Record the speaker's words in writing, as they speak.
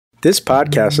This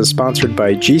podcast is sponsored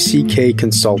by GCK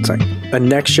Consulting, a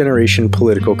next-generation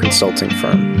political consulting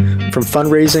firm. From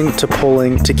fundraising to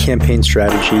polling to campaign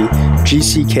strategy,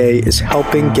 GCK is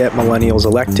helping get millennials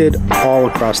elected all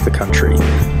across the country.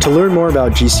 To learn more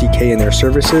about GCK and their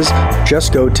services,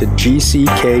 just go to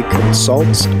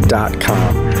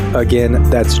gckconsults.com. Again,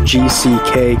 that's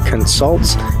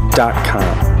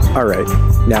gckconsults.com. All right,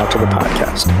 now to the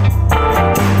podcast.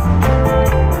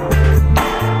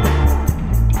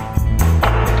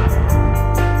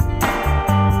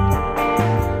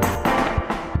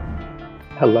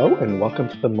 Hello and welcome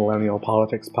to the Millennial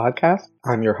Politics Podcast.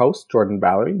 I'm your host, Jordan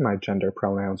Valerie. My gender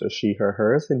pronouns are she, her,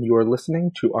 hers, and you are listening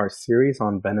to our series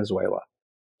on Venezuela.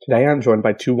 Today I'm joined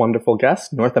by two wonderful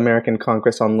guests, North American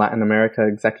Congress on Latin America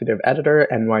Executive Editor,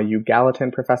 NYU Gallatin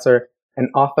Professor,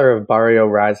 and author of Barrio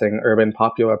Rising, Urban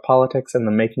Popular Politics and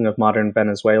the Making of Modern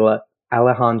Venezuela,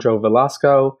 Alejandro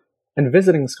Velasco, and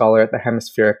visiting scholar at the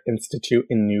Hemispheric Institute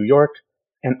in New York,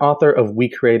 and author of We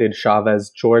Created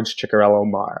Chavez, George Chicarello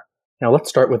Mar. Now let's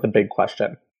start with the big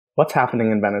question. What's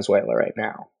happening in Venezuela right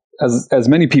now? As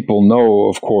many people know,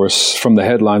 of course, from the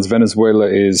headlines, Venezuela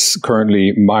is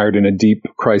currently mired in a deep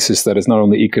crisis that is not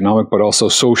only economic, but also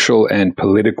social and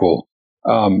political,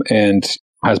 and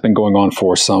has been going on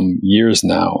for some years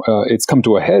now. It's come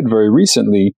to a head very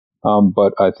recently,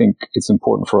 but I think it's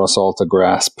important for us all to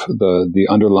grasp the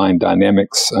underlying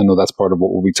dynamics. I know that's part of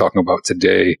what we'll be talking about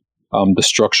today. The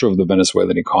structure of the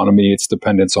Venezuelan economy, its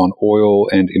dependence on oil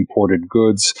and imported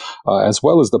goods, as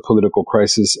well as the political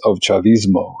crisis of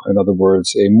Chavismo. In other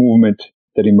words, a movement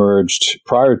that emerged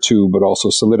prior to, but also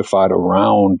solidified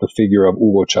around the figure of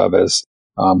Hugo Chavez,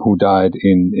 who died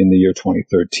in the year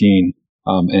 2013.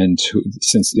 And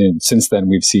since then,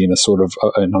 we've seen a sort of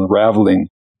an unraveling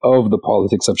of the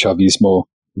politics of Chavismo,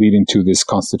 leading to this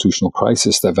constitutional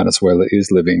crisis that Venezuela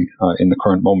is living in the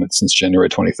current moment since January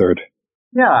 23rd.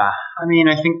 Yeah, I mean,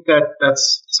 I think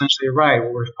that's essentially right.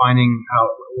 What we're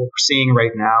seeing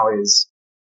right now is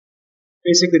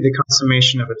basically the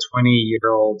consummation of a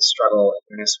 20-year-old struggle in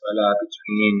Venezuela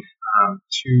between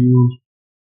two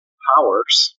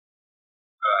powers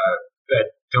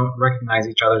that don't recognize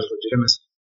each other's legitimacy.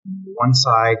 On one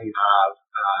side, you have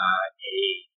a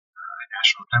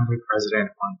National Assembly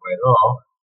President, Juan Guaidó,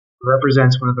 who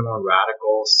represents one of the more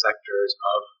radical sectors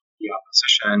of the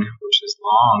opposition, which has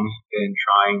long been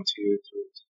trying to, through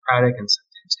democratic and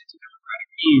sometimes anti-democratic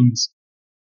means,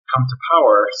 come to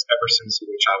power ever since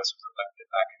Hugo Chavez was elected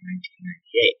back in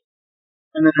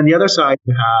 1998. And then on the other side,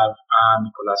 you have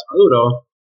Nicolás Maduro,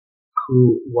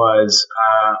 who was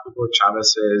Hugo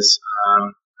Chávez's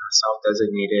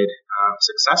self-designated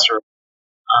successor,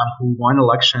 who won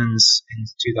elections in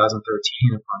 2013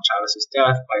 upon Chávez's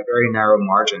death by a very narrow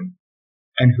margin,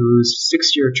 and whose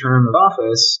 6-year term of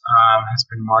office has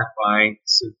been marked by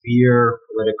severe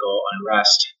political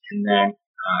unrest and then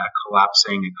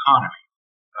collapsing economy,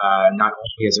 not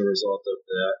only as a result of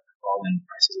the falling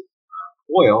prices of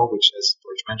oil, which, as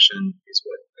George mentioned, is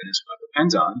what Venezuela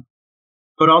depends on,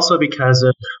 but also because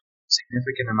of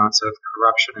significant amounts of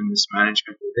corruption and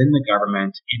mismanagement within the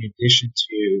government, in addition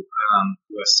to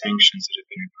U.S. sanctions that have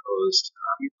been imposed,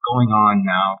 going on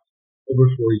now over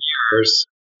 4 years,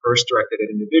 first directed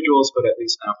at individuals, but at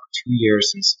least now for 2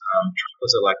 years since Trump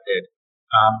was elected,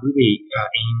 really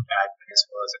aimed at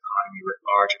Venezuela's economy writ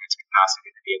large and its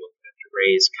capacity to be able to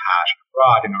raise cash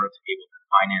abroad in order to be able to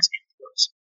finance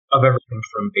imports of everything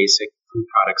from basic food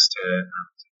products to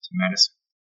medicine.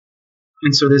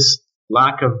 And so this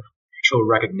lack of mutual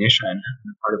recognition on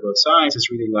the part of both sides has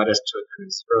really led us to a kind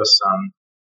of zero-sum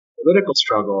political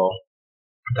struggle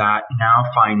that now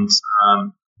finds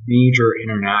major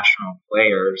international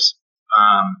players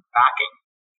backing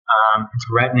and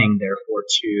threatening, therefore,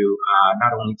 to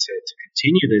not only to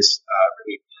continue this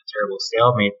really terrible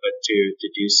stalemate, but to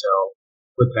do so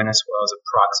with Venezuela as a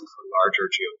proxy for larger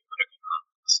geopolitical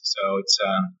conflicts. So it's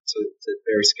a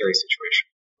very scary situation.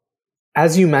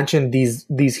 As you mentioned,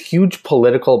 these huge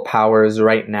political powers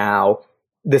right now,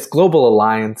 this global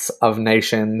alliance of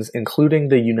nations, including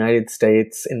the United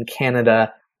States and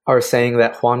Canada, are saying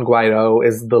that Juan Guaidó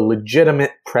is the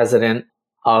legitimate president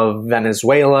of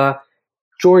Venezuela.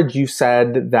 George, you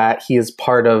said that he is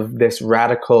part of this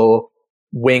radical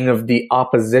wing of the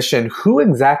opposition. Who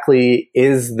exactly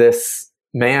is this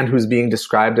man who's being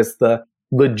described as the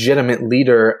legitimate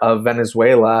leader of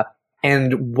Venezuela?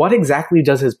 And what exactly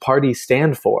does his party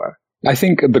stand for? I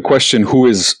think the question, who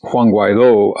is Juan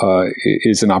Guaidó,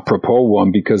 is an apropos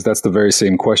one, because that's the very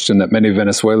same question that many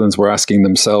Venezuelans were asking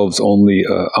themselves only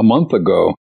a month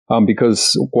ago,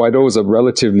 because Guaidó is a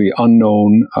relatively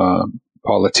unknown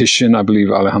politician. I believe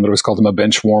Alejandro has called him a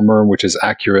bench warmer, which is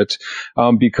accurate,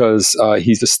 because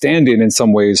he's a stand-in in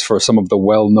some ways for some of the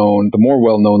more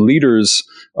well-known leaders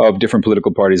of different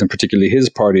political parties, and particularly his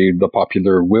party, the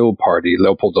Popular Will Party.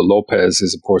 Leopoldo Lopez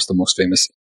is, of course, the most famous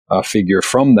figure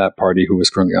from that party who is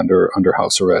currently under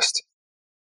house arrest.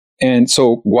 And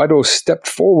so Guaido stepped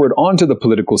forward onto the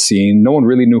political scene. No one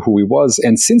really knew who he was.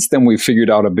 And since then, we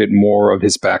figured out a bit more of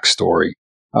his backstory.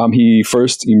 He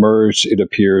first emerged, it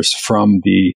appears, from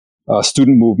the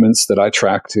student movements that I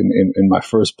tracked in my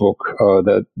first book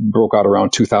that broke out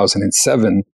around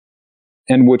 2007,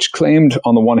 and which claimed,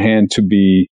 on the one hand, to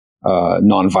be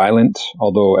nonviolent,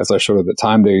 although, as I showed at the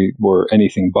time, they were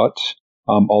anything but.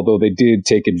 Although they did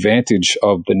take advantage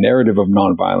of the narrative of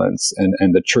nonviolence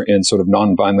and sort of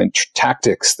nonviolent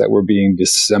tactics that were being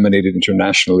disseminated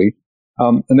internationally.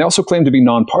 And they also claimed to be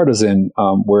nonpartisan,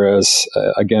 whereas,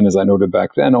 again, as I noted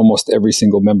back then, almost every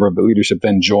single member of the leadership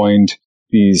then joined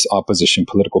these opposition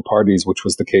political parties, which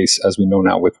was the case, as we know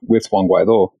now, with Juan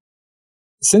Guaido.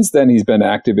 Since then, he's been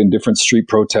active in different street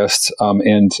protests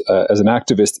and as an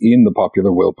activist in the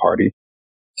Popular Will Party,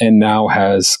 and now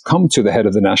has come to the head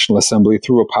of the National Assembly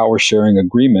through a power-sharing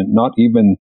agreement, not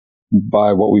even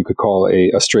by what we could call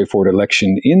a straightforward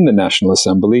election in the National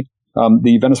Assembly.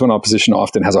 The Venezuelan opposition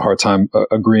often has a hard time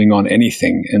agreeing on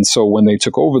anything. And so when they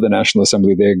took over the National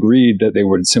Assembly, they agreed that they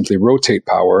would simply rotate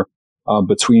power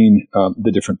between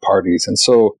the different parties. And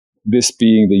so this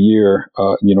being the year,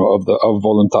 of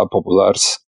Voluntad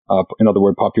Populars, in other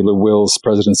words, Popular Will's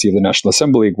presidency of the National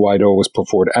Assembly, Guaido was put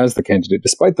forward as the candidate,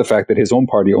 despite the fact that his own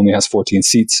party only has 14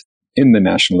 seats in the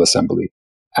National Assembly.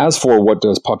 As for what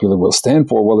does Popular Will stand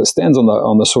for? Well, it stands on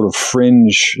the sort of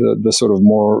fringe, the sort of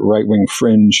more right-wing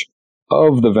fringe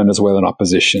of the Venezuelan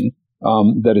opposition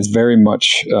that is very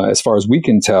much, as far as we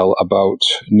can tell, about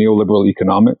neoliberal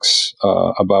economics,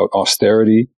 about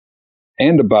austerity,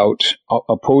 and about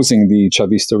opposing the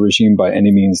Chavista regime by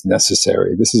any means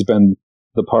necessary. This has been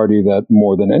the party that,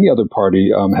 more than any other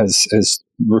party, has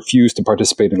refused to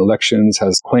participate in elections,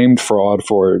 has claimed fraud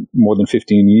for more than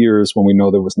 15 years when we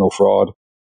know there was no fraud,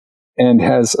 and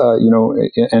has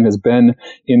been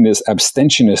in this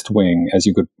abstentionist wing, as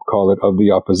you could call it, of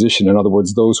the opposition. In other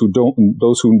words, those who don't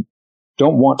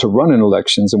want to run in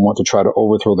elections and want to try to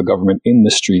overthrow the government in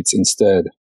the streets instead.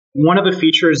 One of the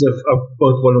features of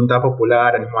both Voluntad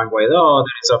Popular and Juan Guaido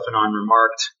that is often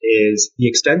unremarked is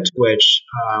the extent to which,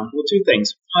 two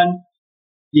things. One,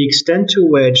 the extent to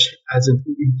which,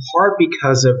 in part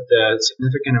because of the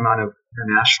significant amount of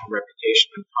international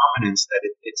reputation and prominence that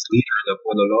its leader,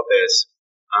 Leopoldo Lopez,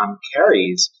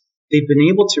 carries, they've been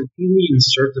able to really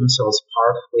insert themselves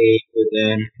powerfully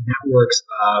within networks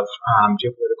of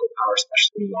geopolitical power,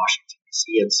 especially in Washington,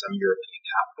 D.C. and some European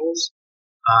capitals.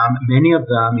 Many of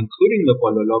them, including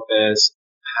Leopoldo Lopez,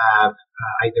 have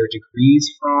either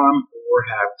degrees from or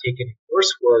have taken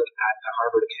coursework at the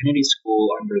Harvard Kennedy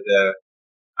School under the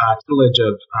tutelage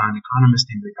of an economist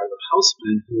named Ricardo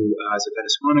Hausmann, who is a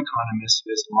Venezuelan economist who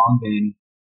has long been,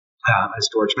 as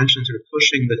George mentioned, sort of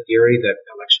pushing the theory that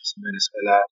elections in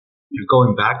Venezuela,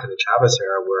 going back to the Chavez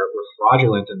era, were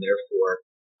fraudulent and therefore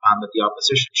that the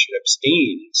opposition should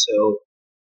abstain. So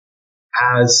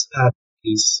as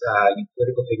these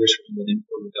political figures from within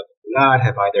Voluntad Popular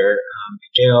have either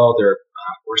been jailed or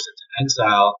forced into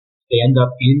exile, they end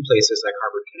up in places like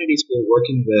Harvard Kennedy School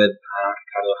working with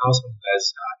Ricardo Hausmann, who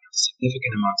has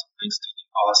significant amounts of links to the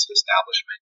policy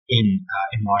establishment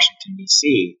in Washington,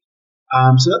 D.C.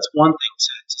 So that's one thing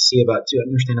to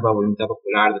understand about Voluntad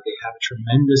Popular, that they have a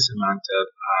tremendous amount of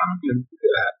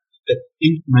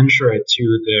incommensurate to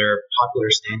their popular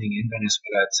standing in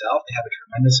Venezuela itself. They have a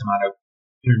tremendous amount of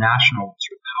international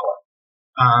power.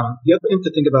 The other thing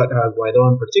to think about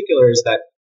Guaido in particular is that,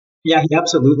 he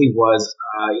absolutely was,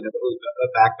 a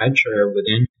backbencher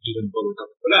within even Voluntad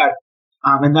Popular,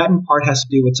 and that in part has to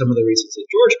do with some of the reasons that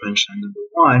George mentioned. Number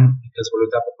one, because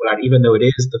Voluntad Popular, even though it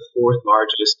is the fourth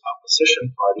largest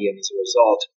opposition party, and as a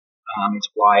result, it's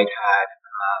why it had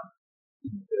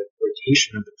the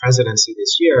rotation of the presidency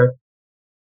this year.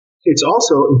 It's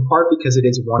also in part because it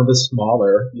is one of the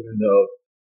smaller, even though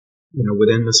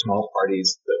within the small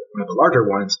parties, one of the larger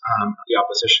ones, the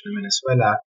opposition in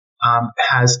Venezuela,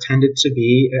 has tended to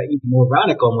be even more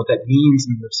radical. And what that means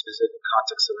in the specific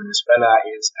context of Venezuela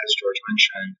is, as George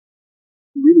mentioned,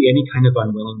 really any kind of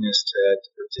unwillingness to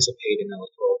participate in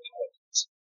electoral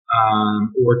politics,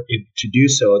 or to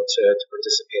do so to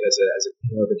participate as a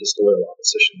more of a disloyal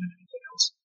opposition than anything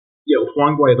else.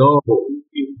 Juan Guaido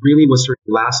really was sort of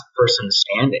the last person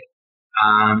standing.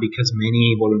 Because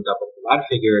many Voluntad Popular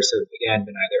figures have, again,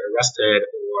 been either arrested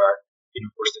or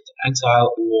forced into exile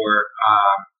or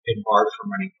been barred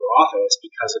from running for office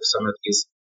because of some of these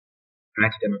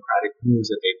anti-democratic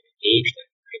moves that they've engaged in.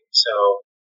 Right? So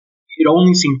it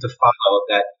only seemed to follow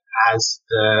that as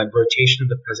the rotation of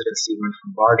the presidency went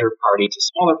from larger party to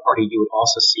smaller party, you would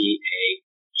also see a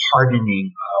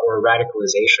hardening or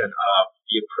radicalization of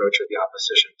the approach of the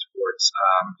opposition towards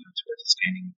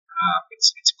expanding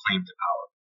its claim to power.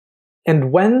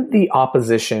 And when the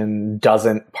opposition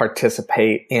doesn't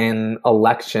participate in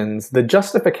elections, the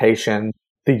justification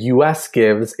the US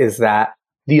gives is that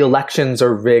the elections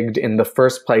are rigged in the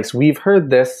first place. We've heard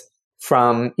this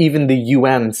from even the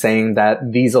UN saying that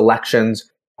these elections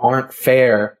aren't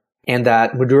fair and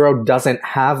that Maduro doesn't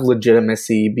have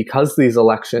legitimacy because these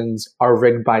elections are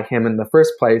rigged by him in the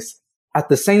first place. At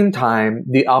the same time,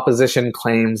 the opposition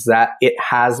claims that it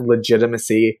has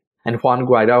legitimacy and Juan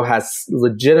Guaido has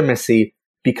legitimacy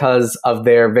because of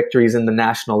their victories in the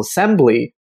National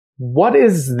Assembly. What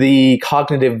is the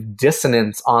cognitive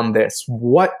dissonance on this?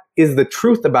 What is the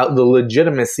truth about the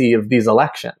legitimacy of these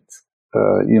elections?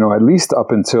 At least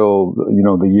up until,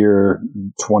 the year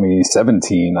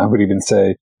 2017, I would even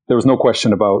say there was no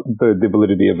question about the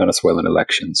validity of Venezuelan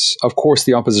elections. Of course,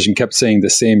 the opposition kept saying the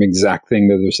same exact thing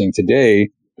that they're saying today,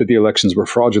 that the elections were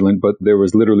fraudulent, but there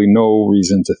was literally no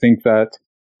reason to think that.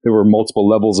 There were multiple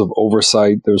levels of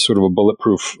oversight. There was sort of a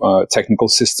bulletproof technical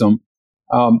system.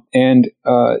 And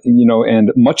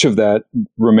much of that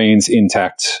remains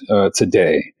intact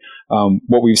today.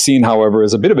 What we've seen, however,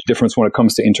 is a bit of a difference when it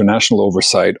comes to international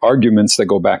oversight, arguments that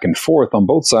go back and forth on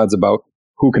both sides about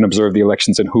who can observe the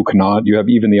elections and who cannot. You have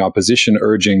even the opposition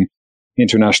urging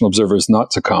international observers not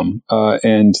to come,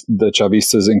 and the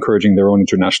Chavistas encouraging their own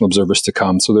international observers to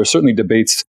come. So there are certainly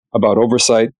debates about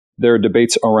oversight. There are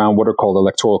debates around what are called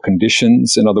electoral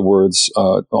conditions. In other words,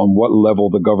 on what level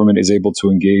the government is able to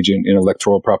engage in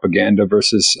electoral propaganda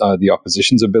versus the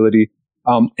opposition's ability.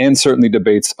 And certainly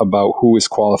debates about who is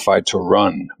qualified to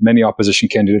run. Many opposition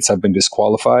candidates have been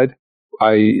disqualified.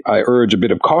 I urge a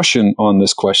bit of caution on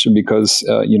this question because,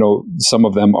 some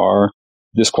of them are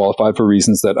disqualified for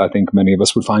reasons that I think many of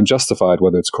us would find justified,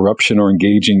 whether it's corruption or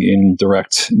engaging in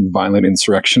direct violent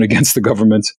insurrection against the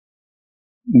government.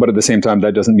 But at the same time,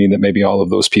 that doesn't mean that maybe all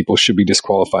of those people should be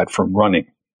disqualified from running.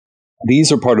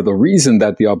 These are part of the reason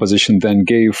that the opposition then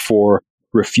gave for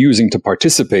refusing to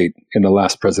participate in the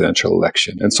last presidential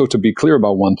election. And so to be clear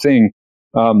about one thing,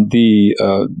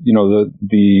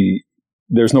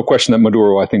 there's no question that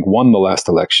Maduro, I think, won the last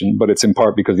election, but it's in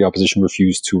part because the opposition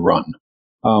refused to run,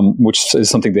 which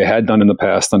is something they had done in the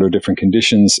past under different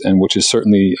conditions and which is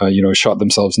certainly, shot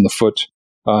themselves in the foot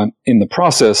in the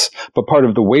process. But part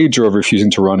of the wager of refusing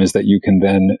to run is that you can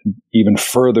then even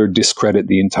further discredit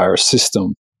the entire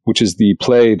system, which is the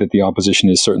play that the opposition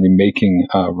is certainly making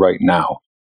right now.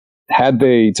 Had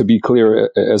they, to be clear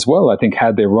as well, I think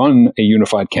had they run a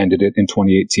unified candidate in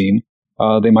 2018,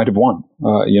 they might have won.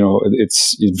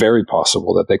 It's very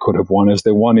possible that they could have won, as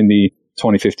they won in the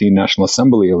 2015 National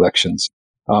Assembly elections,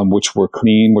 which were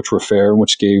clean, which were fair, and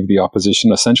which gave the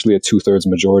opposition essentially a 2/3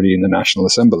 majority in the National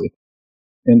Assembly.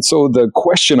 And so the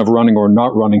question of running or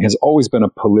not running has always been a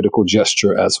political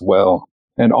gesture as well.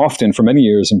 And often, for many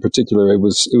years in particular, it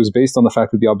was based on the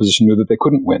fact that the opposition knew that they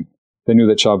couldn't win. They knew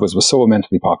that Chavez was so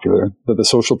immensely popular, that the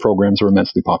social programs were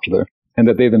immensely popular, and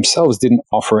that they themselves didn't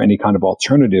offer any kind of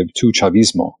alternative to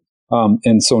Chavismo.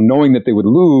 And so knowing that they would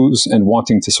lose and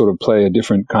wanting to sort of play a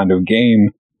different kind of game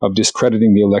of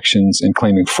discrediting the elections and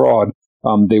claiming fraud,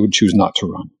 they would choose not to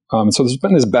run. So there's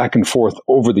been this back and forth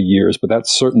over the years, but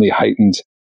that's certainly heightened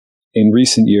in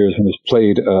recent years and has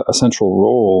played a central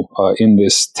role in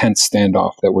this tense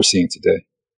standoff that we're seeing today.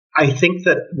 I think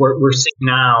that what we're seeing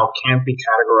now can't be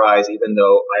categorized, even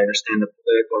though I understand the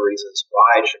political reasons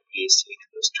why it should be seen in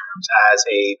those terms, as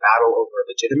a battle over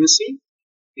legitimacy.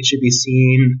 It should be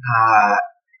seen,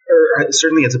 or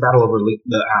certainly as a battle over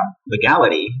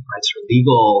legality, right? So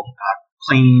legal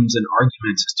claims and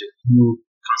arguments as to who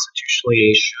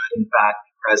constitutionally should, in fact,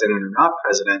 be president or not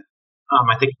president.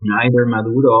 I think neither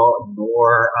Maduro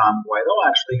nor Guaido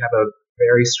actually have a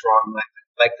very strong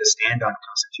leg to stand on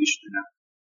constitution enough.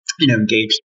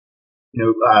 Engaged,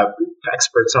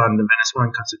 experts on the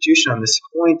Venezuelan constitution on this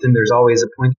point, and there's always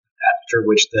a point after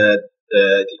which the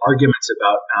arguments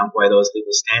about Guaido's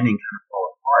legal standing kind of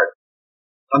fall apart.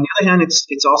 On the other hand,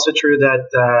 it's also true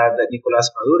that Nicolás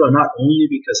Maduro, not only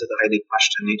because of the highly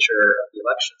questioned nature of the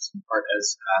elections, in part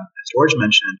as George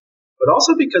mentioned, but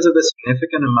also because of the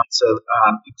significant amounts of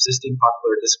existing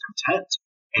popular discontent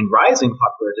and rising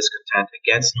popular discontent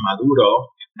against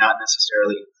Maduro, not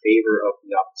necessarily in favor of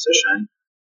the opposition,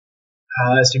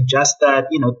 suggests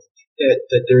that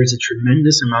that there is a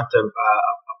tremendous amount of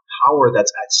power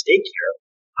that's at stake here,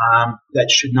 that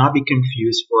should not be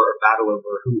confused for a battle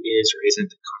over who is or isn't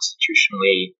the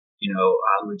constitutionally,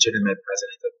 legitimate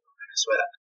president of Venezuela.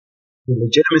 The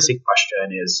legitimacy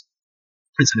question is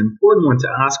an important one to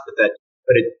ask, but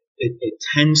it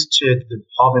tends to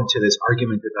devolve into this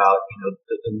argument about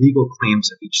the legal claims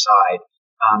of each side,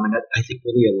 and that I think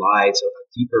really elides a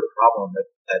deeper problem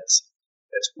that's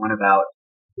one about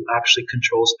who actually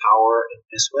controls power in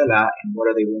Venezuela and what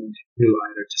are they willing to do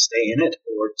either to stay in it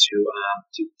or to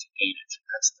gain it.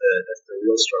 That's the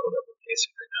real struggle that we're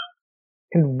facing right now.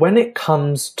 And when it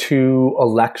comes to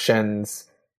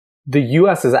elections, the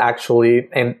U.S. is actually,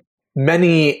 and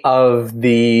many of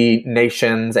the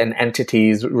nations and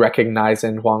entities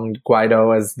recognizing Juan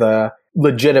Guaido as the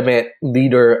legitimate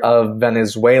leader of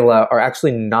Venezuela are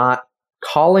actually not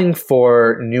calling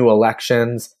for new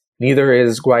elections. Neither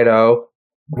is Guaido.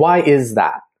 Why is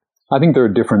that? I think there are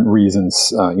different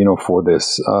reasons, for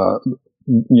this.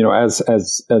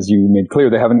 As you made clear,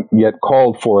 they haven't yet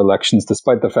called for elections,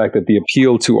 despite the fact that the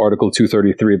appeal to Article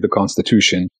 233 of the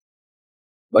Constitution,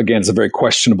 again, it's a very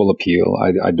questionable appeal.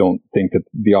 I don't think that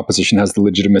the opposition has the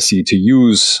legitimacy to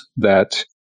use that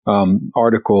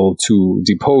article to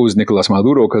depose Nicolas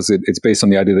Maduro, because it's based on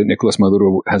the idea that Nicolas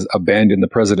Maduro has abandoned the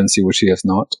presidency, which he has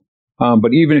not.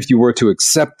 But even if you were to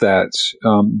accept that,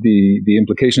 the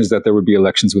implication is that there would be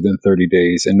elections within 30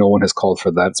 days, and no one has called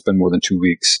for that. It's been more than 2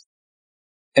 weeks.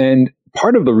 And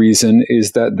part of the reason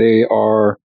is that they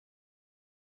are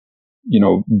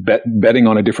betting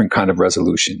on a different kind of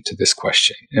resolution to this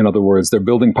question. In other words, they're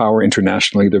building power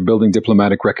internationally. They're building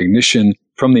diplomatic recognition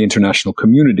from the international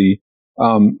community,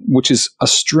 which is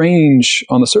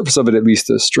on the surface of it at least,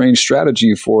 a strange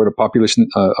strategy for a population,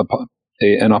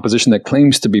 an opposition that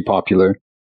claims to be popular,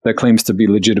 that claims to be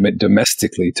legitimate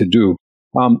domestically to do.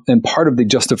 And part of the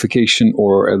justification,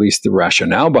 or at least the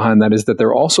rationale behind that, is that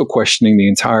they're also questioning the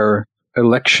entire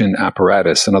election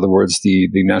apparatus. In other words, the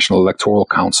National Electoral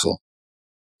Council.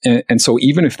 And so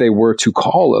even if they were to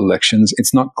call elections,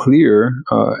 it's not clear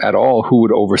at all who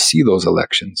would oversee those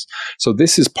elections. So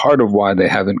this is part of why they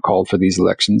haven't called for these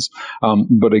elections.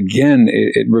 But again,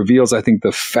 it reveals, I think,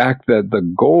 the fact that the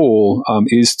goal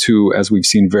is to, as we've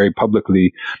seen very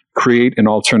publicly, create an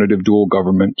alternative dual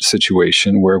government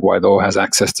situation where Guaido has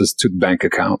access to bank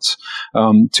accounts,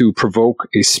 to provoke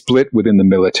a split within the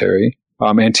military,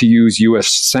 and to use U.S.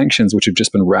 sanctions, which have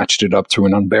just been ratcheted up to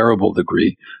an unbearable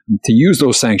degree, to use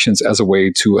those sanctions as a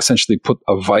way to essentially put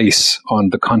a vice on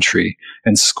the country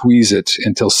and squeeze it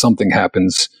until something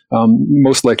happens,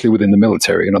 most likely within the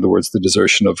military. In other words, the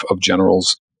desertion of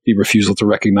generals, the refusal to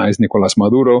recognize Nicolas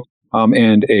Maduro,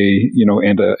 and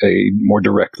a more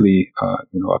directly,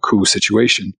 a coup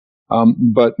situation.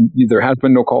 But there has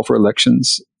been no call for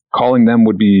elections. Calling them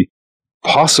would be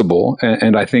possible,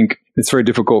 and I think it's very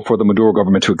difficult for the Maduro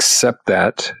government to accept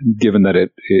that, given that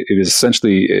it is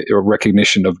essentially a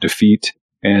recognition of defeat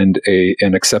and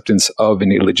an acceptance of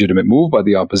an illegitimate move by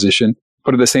the opposition.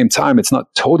 But at the same time, it's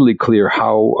not totally clear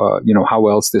how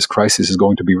else this crisis is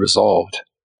going to be resolved.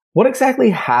 What exactly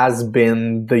has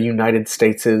been the United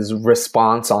States'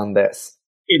 response on this?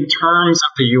 In terms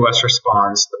of the U.S.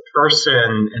 response, the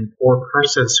person and 4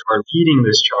 persons who are leading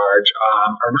this charge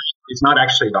is not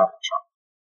actually Donald Trump.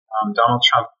 Donald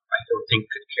Trump, I don't think,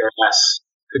 couldn't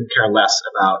care less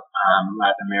about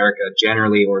Latin America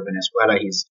generally or Venezuela.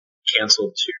 He's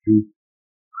canceled 2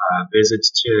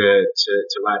 visits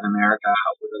to Latin America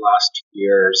over the last 2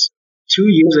 years. 2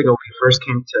 years ago, when he first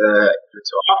came to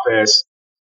office,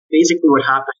 basically what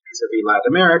happened vis-a-vis Latin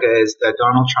America is that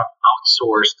Donald Trump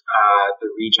outsourced the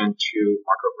region to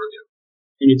Marco Rubio.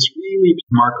 And it's really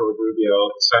Marco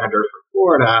Rubio, senator from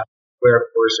Florida, where, of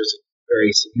course, there's a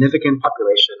very significant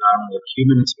population, not only of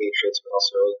Cuban expatriates, but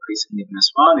also increasingly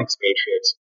Venezuelan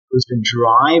expatriates, who's been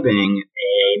driving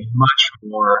a much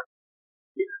more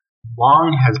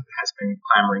long has been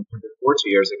clamoring before 2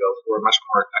 years ago for a much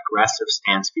more aggressive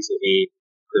stance vis-a-vis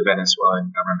the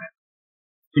Venezuelan government.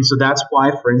 And so that's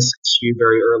why, for instance, you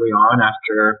very early on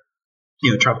after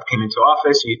Trump came into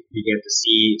office, you began to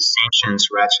see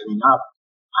sanctions ratcheting up,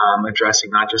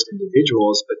 addressing not just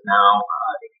individuals, but now,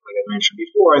 like I mentioned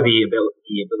before, the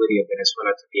ability of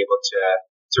Venezuela to be able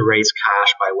to raise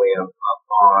cash by way of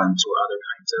bonds or other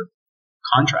kinds of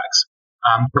contracts.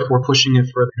 Before pushing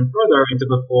it further and further into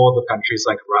the fold of countries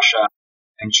like Russia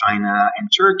and China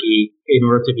and Turkey in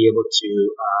order to be able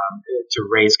to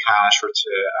raise cash or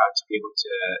to be able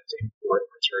to import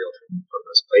material from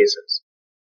those places.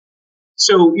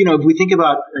 So, if we think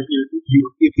about,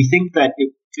 if we think that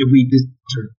if we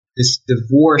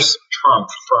divorce Trump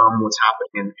from what's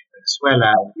happening in Venezuela,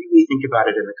 really think about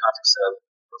it in the context of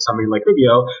somebody like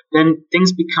Rubio, then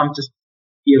things become just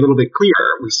be a little bit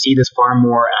clearer. We see this far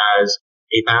more as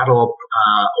a battle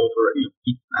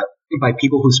by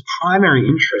people whose primary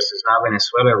interest is not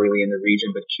Venezuela really in the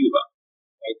region, but Cuba.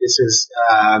 Right? This is,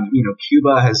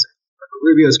 Cuba has,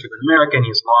 Rubio is Cuban American.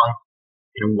 He's long,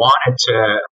 wanted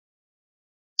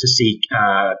to see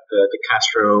the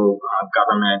Castro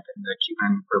government and the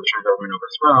Cuban revolutionary government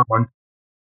overthrown.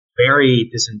 Very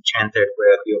disenchanted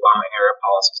with the Obama era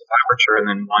policies of aperture, and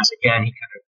then once again he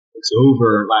kind of looks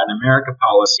over Latin America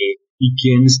policy,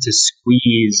 begins to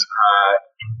squeeze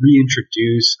and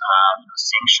reintroduce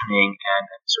sanctioning and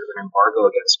sort of an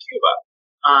embargo against Cuba.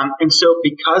 And so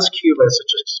because Cuba is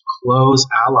such a close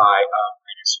ally of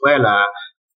Venezuela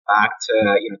back to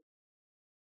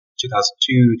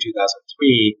 2002,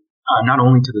 2003, not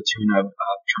only to the tune of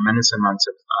tremendous amounts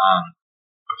of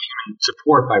human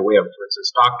support by way of, for instance,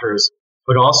 doctors,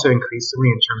 but also increasingly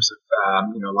in terms of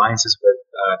alliances with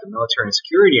the military and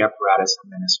security apparatus in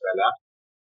Venezuela.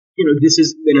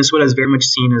 Venezuela is very much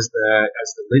seen as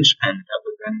the linchpin that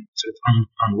would then sort of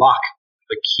unlock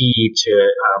the key to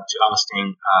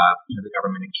ousting the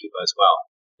government in Cuba as well.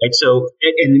 Right. So,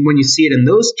 and when you see it in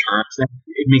those terms, then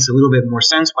it makes a little bit more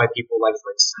sense why people like,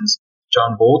 for instance,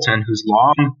 John Bolton, who's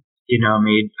long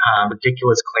made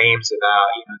ridiculous claims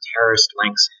about terrorist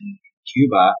links in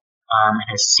Cuba,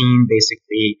 has seen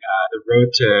basically the road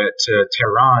to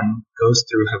Tehran goes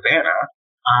through Havana.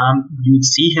 You'd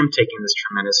see him taking this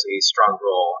tremendously strong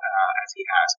role as he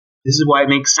has. This is why it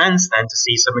makes sense then to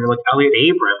see somebody like Elliot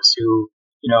Abrams, who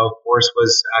of course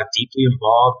was deeply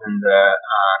involved in the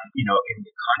in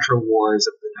the Contra wars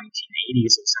of the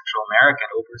 1980s in Central America,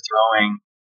 overthrowing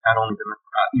not only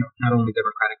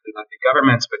democratically elected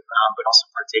governments, but also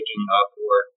partaking of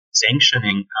or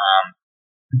sanctioning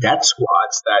death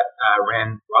squads that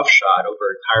ran roughshod over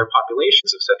entire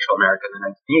populations of Central America in the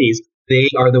 1980s. They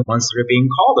are the ones that are being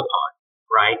called upon,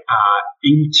 right,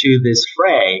 into this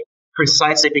fray,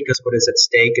 precisely because what is at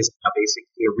stake is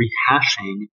basically a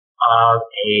rehashing of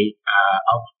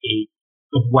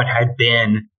of what had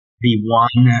been the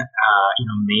one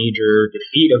major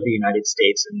defeat of the United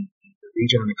States in the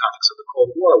region in the context of the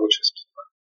Cold War, which was Cuba.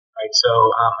 Right. So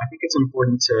I think it's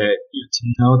important to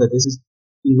know that this is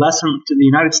less to the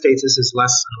United States. This is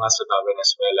less and less about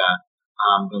Venezuela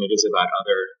than it is about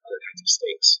other kinds of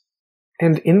stakes.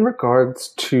 And in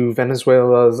regards to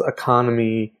Venezuela's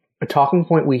economy, a talking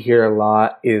point we hear a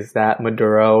lot is that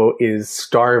Maduro is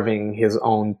starving his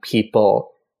own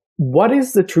people. What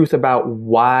is the truth about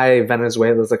why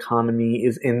Venezuela's economy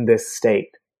is in this state?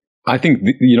 I think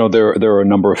there are a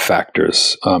number of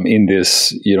factors in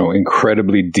this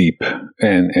incredibly deep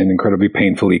and incredibly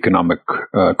painful economic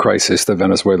crisis that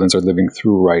Venezuelans are living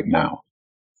through right now.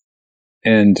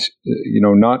 And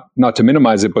not to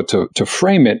minimize it, but to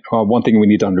frame it, one thing we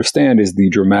need to understand is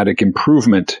the dramatic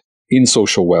improvement in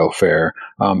social welfare,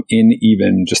 in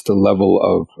even just the level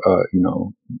of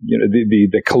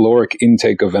the caloric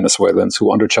intake of Venezuelans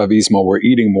who under Chavismo were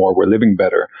eating more, were living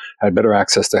better, had better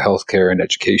access to healthcare and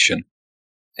education,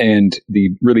 and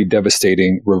the really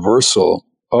devastating reversal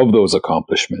of those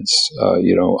accomplishments,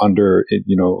 under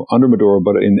Maduro,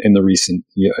 but in the recent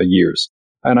years.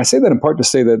 And I say that in part to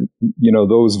say that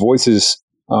those voices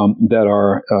that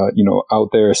are out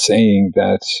there saying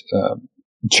that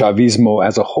Chavismo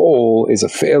as a whole is a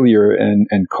failure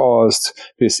and caused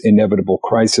this inevitable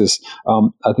crisis,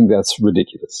 I think that's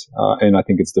ridiculous. And I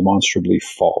think it's demonstrably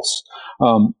false.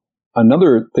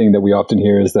 Another thing that we often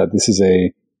hear is that this is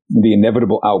the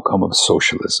inevitable outcome of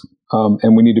socialism.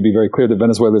 And we need to be very clear that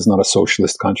Venezuela is not a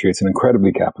socialist country. It's an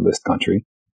incredibly capitalist country.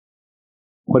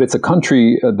 But it's a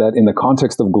country that in the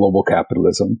context of global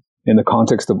capitalism, in the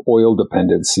context of oil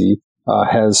dependency,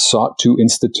 has sought to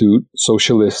institute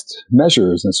socialist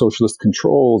measures and socialist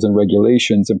controls and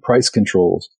regulations and price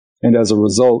controls. And as a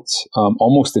result,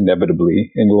 almost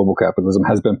inevitably in global capitalism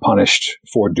has been punished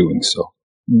for doing so.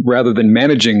 Rather than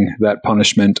managing that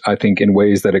punishment, I think in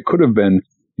ways that it could have been,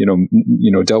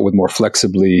 dealt with more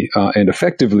flexibly and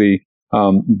effectively,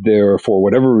 there, for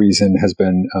whatever reason, has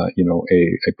been,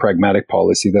 a pragmatic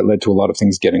policy that led to a lot of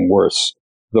things getting worse.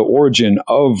 The origin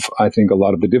of, I think, a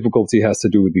lot of the difficulty has to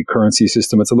do with the currency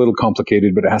system. It's a little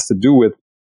complicated, but it has to do with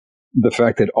the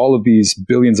fact that all of these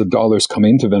billions of dollars come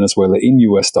into Venezuela in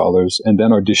US dollars and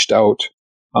then are dished out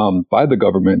by the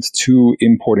government to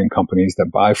importing companies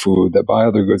that buy food, that buy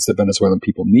other goods that Venezuelan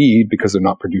people need because they're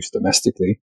not produced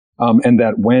domestically. And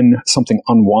that when something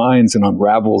unwinds and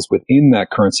unravels within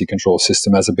that currency control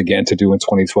system, as it began to do in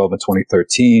 2012 and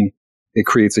 2013, it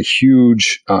creates a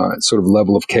huge sort of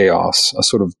level of chaos, a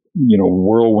sort of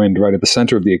whirlwind right at the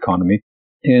center of the economy.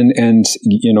 And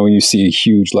you see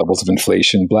huge levels of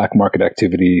inflation, black market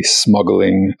activity,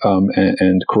 smuggling,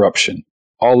 and corruption.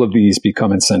 All of these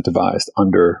become incentivized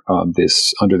under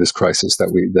this crisis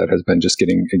that has been just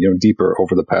getting deeper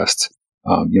over the past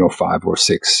 5 or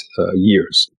 6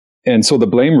 years. And so the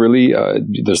blame really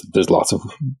there's lots of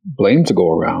blame to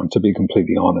go around, to be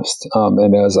completely honest.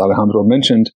 And as Alejandro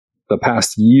mentioned, the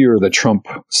past year, the Trump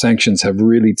sanctions have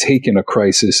really taken a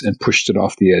crisis and pushed it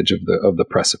off the edge of the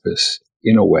precipice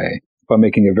in a way, by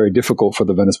making it very difficult for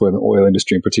the Venezuelan oil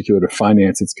industry in particular to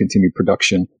finance its continued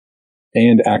production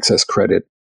and access credit.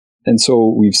 And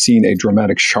so we've seen a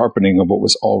dramatic sharpening of what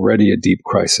was already a deep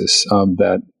crisis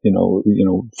that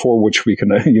for which we could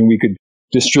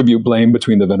distribute blame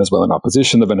between the Venezuelan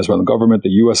opposition, the Venezuelan government, the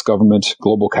U.S. government,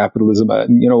 global capitalism,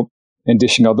 and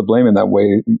dishing out the blame in that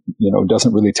way,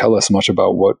 doesn't really tell us much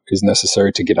about what is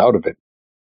necessary to get out of it.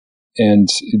 And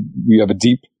we have a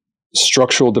deep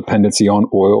structural dependency on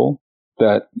oil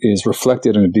that is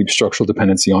reflected in a deep structural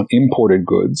dependency on imported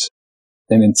goods.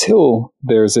 And until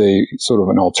there's a sort of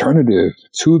an alternative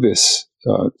to this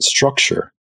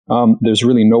structure, there's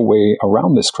really no way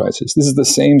around this crisis. This is the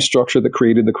same structure that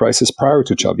created the crisis prior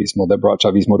to Chavismo, that brought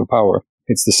Chavismo to power.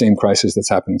 It's the same crisis that's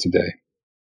happening today.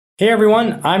 Hey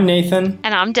everyone, I'm Nathan.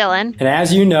 And I'm Dylan. And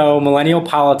as you know, Millennial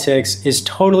Politics is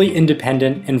totally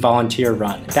independent and volunteer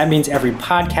run. That means every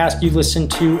podcast you listen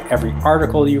to, every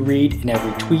article you read, and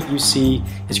every tweet you see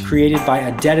is created by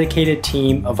a dedicated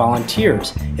team of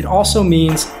volunteers. It also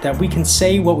means that we can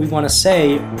say what we want to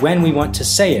say when we want to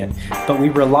say it, but we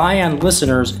rely on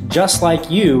listeners just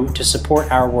like you to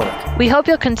support our work. We hope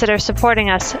you'll consider supporting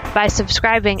us by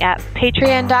subscribing at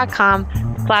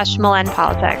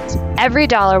patreon.com/MillenPolitics. Every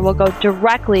dollar will go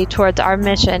directly towards our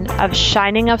mission of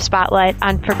shining a spotlight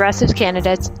on progressive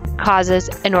candidates, causes,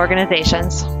 and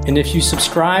organizations. And if you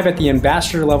subscribe at the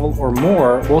ambassador level or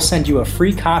more, we'll send you a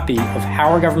free copy of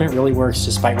How Our Government Really Works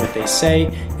Despite What They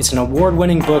Say. It's an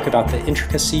award-winning book about the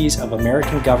intricacies of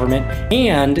American government,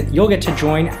 and you'll get to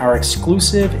join our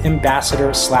exclusive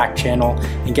ambassador Slack channel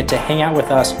and get to hang out with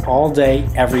us all day,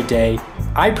 every day.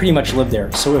 I pretty much live there,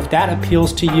 so if that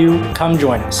appeals to you, come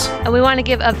join us. And we want to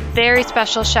give a very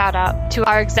special shout out to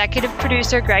our executive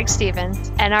producer, Greg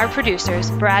Stevens, and our producers,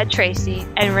 Brad Tracy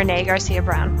and Renee Garcia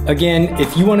Brown. Again,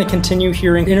 if you want to continue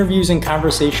hearing interviews and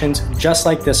conversations just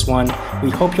like this one, we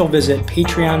hope you'll visit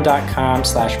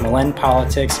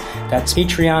patreon.com/MillenPolitics. That's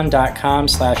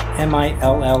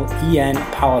patreon.com/MILLEN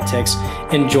politics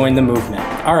and join the movement.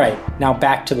 All right, now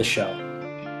back to the show.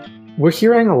 We're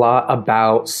hearing a lot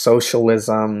about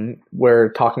socialism.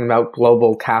 We're talking about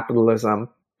global capitalism,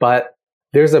 but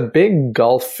there's a big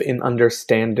gulf in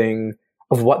understanding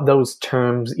of what those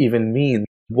terms even mean.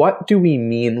 What do we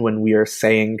mean when we are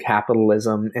saying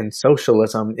capitalism and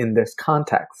socialism in this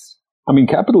context? I mean,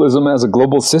 capitalism as a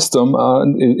global system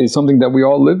is something that we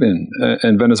all live in.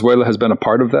 And Venezuela has been a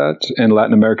part of that, and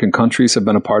Latin American countries have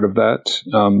been a part of that,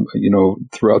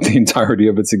 throughout the entirety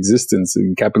of its existence.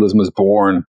 And capitalism was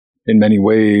born in many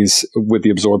ways with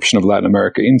the absorption of Latin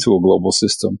America into a global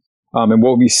system. And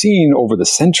what we've seen over the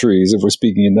centuries, if we're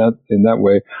speaking in that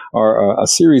way, are a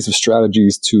series of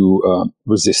strategies to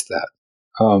resist that.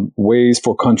 Ways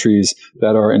for countries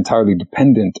that are entirely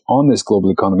dependent on this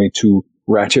global economy to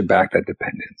ratchet back that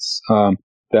dependence.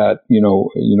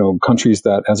 Countries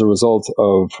that, as a result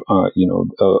of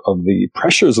the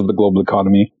pressures of the global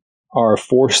economy, are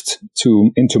forced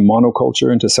into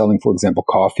monoculture, into selling, for example,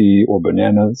 coffee or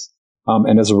bananas,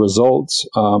 and as a result,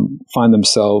 find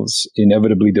themselves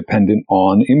inevitably dependent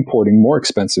on importing more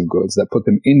expensive goods that put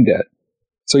them in debt.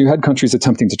 So you had countries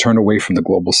attempting to turn away from the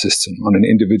global system on an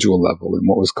individual level in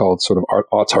what was called sort of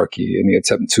autarky, in the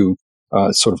attempt to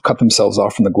sort of cut themselves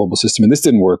off from the global system. And this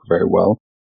didn't work very well,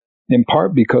 in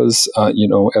part because,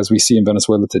 as we see in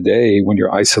Venezuela today, when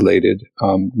you're isolated,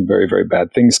 very, very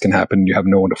bad things can happen and you have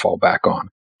no one to fall back on.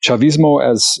 Chavismo,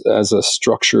 as a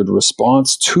structured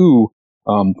response to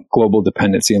global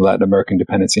dependency and Latin American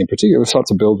dependency in particular, sought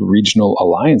to build regional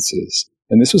alliances.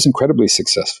 And this was incredibly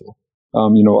successful.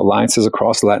 Alliances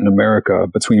across Latin America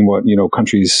between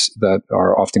countries that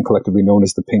are often collectively known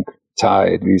as the Pink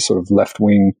Tide, these sort of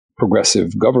left-wing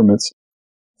progressive governments,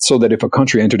 so that if a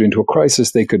country entered into a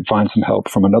crisis, they could find some help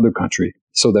from another country.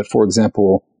 So that, for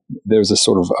example, there's a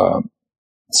sort of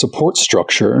support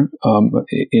structure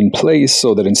in place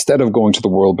so that instead of going to the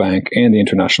World Bank and the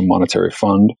International Monetary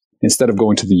Fund, instead of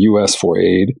going to the U.S. for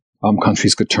aid,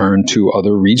 countries could turn to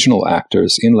other regional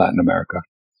actors in Latin America.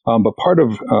 But part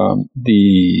of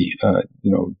the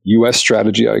U.S.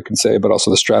 strategy, I can say, but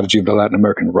also the strategy of the Latin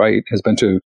American right has been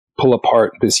to pull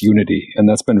apart this unity, and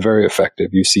that's been very effective.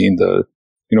 You've seen the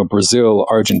Brazil,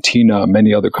 Argentina,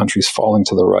 many other countries falling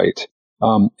to the right.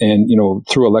 And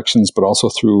through elections, but also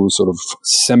through sort of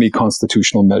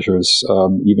semi-constitutional measures,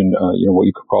 even what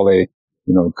you could call a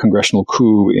congressional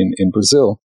coup in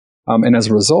Brazil. And as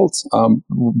a result,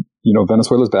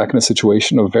 Venezuela is back in a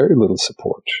situation of very little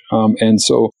support. And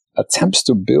so attempts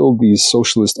to build these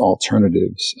socialist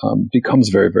alternatives becomes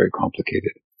very, very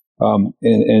complicated.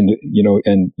 And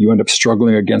you end up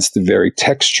struggling against the very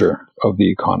texture of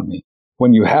the economy.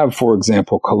 When you have, for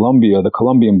example, Colombia, the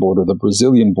Colombian border, the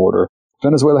Brazilian border,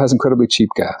 Venezuela has incredibly cheap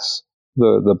gas.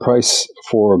 The price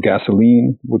for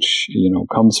gasoline, which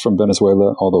comes from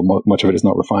Venezuela, although much of it is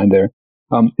not refined there,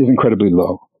 is incredibly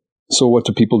low. So what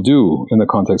do people do in the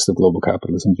context of global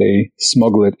capitalism? They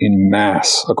smuggle it in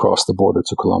mass across the border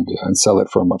to Colombia and sell it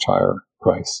for a much higher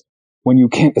price. When you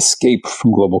can't escape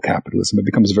from global capitalism, it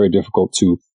becomes very difficult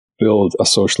to build a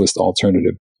socialist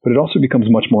alternative. But it also becomes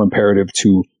much more imperative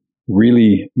to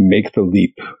really make the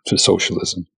leap to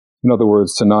socialism. In other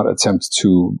words, to not attempt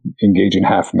to engage in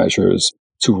half measures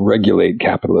to regulate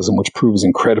capitalism, which proves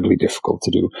incredibly difficult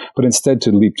to do, but instead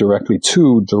to leap directly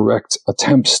to direct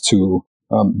attempts to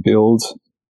build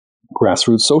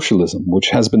grassroots socialism, which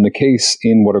has been the case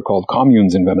in what are called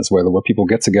communes in Venezuela, where people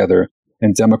get together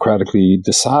and democratically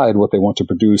decide what they want to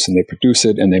produce, and they produce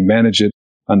it, and they manage it,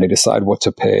 and they decide what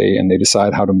to pay, and they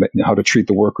decide how to treat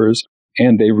the workers,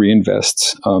 and they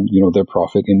reinvest their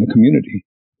profit in the community.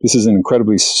 This is an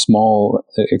incredibly small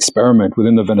experiment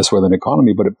within the Venezuelan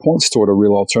economy, but it points toward a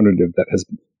real alternative that has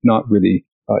not really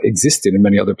existed in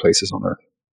many other places on Earth.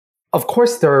 Of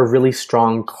course, there are really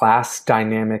strong class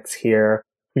dynamics here.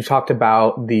 We talked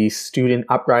about the student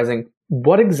uprising.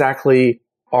 What exactly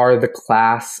are the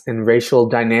class and racial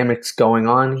dynamics going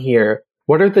on here?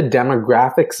 What are the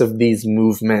demographics of these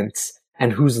movements,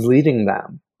 and who's leading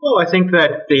them? Well, I think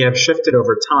that they have shifted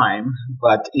over time,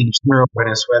 but in general,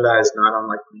 Venezuela is not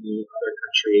unlike many other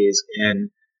countries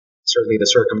in certainly the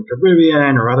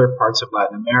Circum-Caribbean or other parts of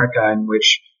Latin America in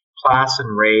which class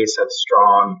and race have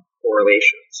strong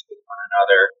correlations with one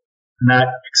another. And that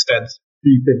extends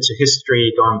deep into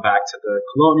history, going back to the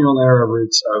colonial era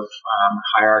roots of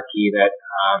hierarchy that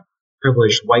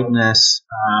privileged whiteness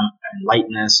and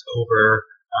lightness over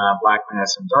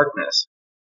blackness and darkness.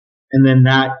 And then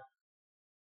that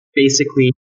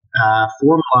basically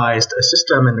formalized a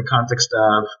system in the context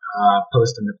of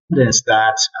post-independence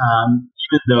that,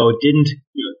 even though it didn't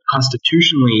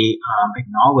constitutionally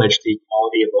acknowledge the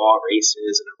equality of all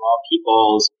races and of all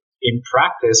peoples, in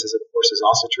practice, as of course is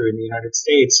also true in the United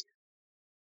States,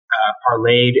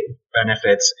 parlayed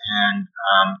benefits and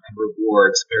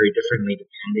rewards very differently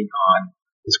depending on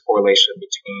this correlation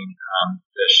between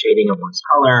the shading of one's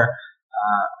color,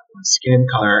 one's skin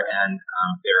color, and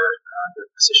their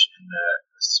position in the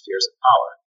spheres of power.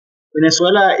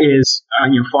 Venezuela is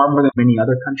far more than many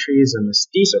other countries a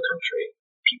mestizo country.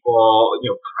 People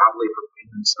probably proclaim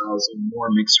themselves in more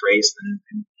mixed race than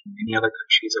many other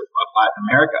countries of Latin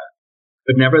America.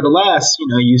 But nevertheless,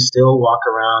 you still walk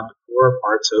around poorer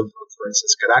parts of, for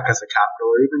instance, Caracas, the capital,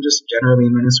 or even just generally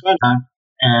in Venezuela,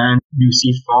 and you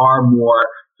see far more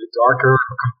the darker,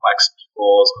 complex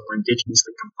peoples or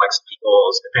indigenously complex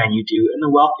peoples than you do in the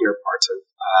wealthier parts of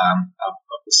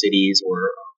the cities or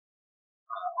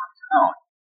town.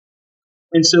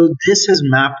 And so this has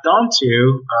mapped onto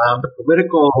the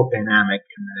political dynamic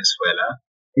in Venezuela,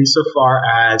 insofar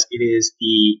as it is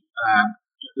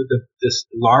this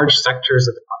large sectors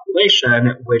of the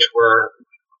population which were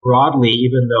broadly,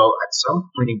 even though at some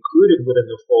point included within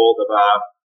the fold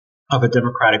of a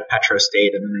democratic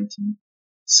petrostate in the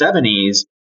 1970s,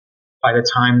 by the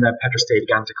time that petrostate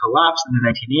began to collapse in the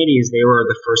 1980s, they were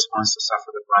the first ones to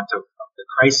suffer the brunt of the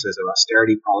crisis, of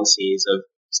austerity policies, of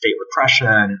state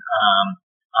repression,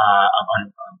 of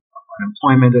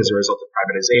unemployment as a result of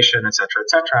privatization, et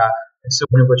cetera, And so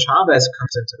when Hugo Chavez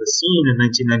comes into the scene in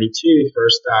 1992,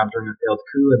 first during a failed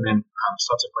coup and then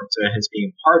subsequent to his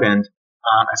being pardoned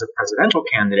as a presidential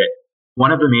candidate, one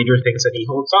of the major things that he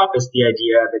holds up is the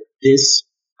idea that this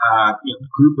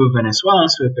group of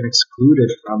Venezuelans who have been excluded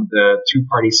from the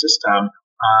two-party system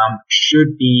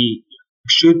should be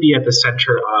at the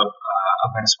center of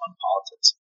Venezuelan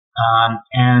politics.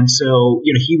 And so,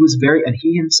 he was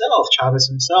Chavez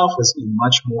himself was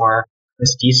much more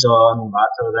mestizo and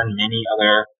mulatto than many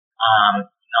other,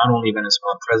 not only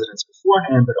Venezuelan presidents before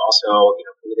him, but also,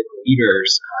 political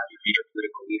leaders, major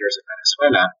political leaders in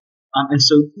Venezuela. And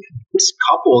so this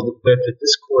coupled with the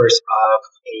discourse of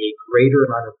a greater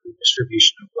amount of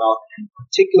redistribution of wealth and in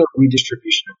particular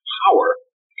redistribution of power,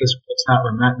 because let's not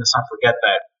forget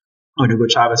that when Hugo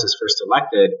Chavez is first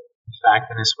elected, In fact,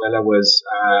 Venezuela was,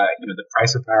 the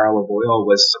price of barrel of oil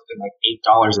was something like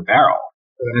 $8 a barrel.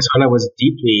 So Venezuela was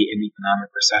deeply in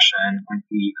economic recession when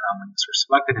we were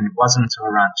selected, and it wasn't until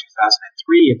around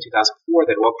 2003 and 2004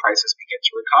 that oil prices began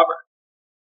to recover.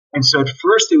 And so at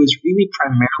first, it was really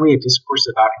primarily a discourse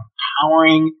about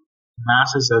empowering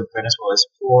masses of Venezuela's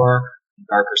poor and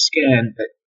darker skin that,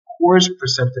 of course,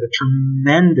 presented a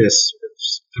tremendous sort of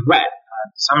threat,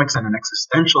 to some extent an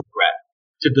existential threat,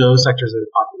 to those sectors of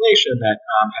the population that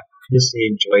have previously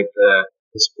enjoyed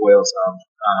the spoils of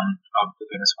the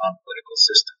Venezuelan political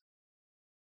system.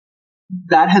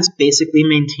 That has basically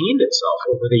maintained itself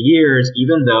over the years,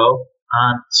 even though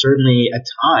certainly at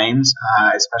times,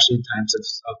 especially in times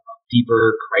of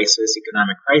deeper crisis,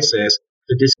 economic crisis,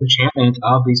 the disenchantment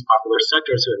of these popular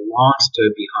sectors who had long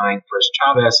stood behind first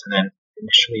Chavez and then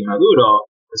initially Maduro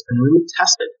has been really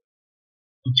tested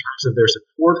in terms of their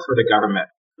support for the government.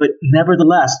 But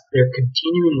nevertheless, there are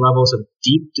continuing levels of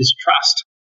deep distrust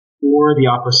for the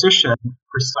opposition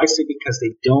precisely because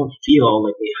they don't feel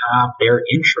like they have their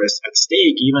interests at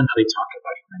stake, even though they talk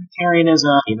about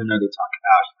humanitarianism, even though they talk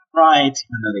about human rights,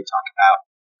 even though they talk about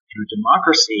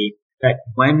democracy, that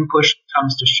when push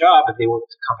comes to shove, if they were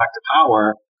to come back to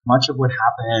power, much of what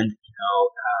happened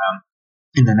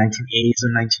in the 1980s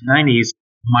and 1990s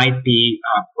might be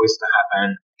poised to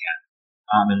happen again.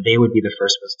 And they would be the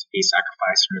first ones to be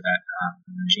sacrificed under that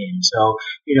regime. So,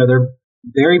 they're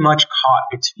very much caught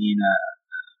between a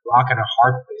rock and a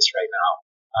hard place right now,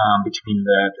 between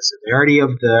the severity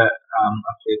of the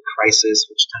crisis,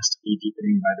 which tends to be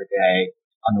deepening by the day,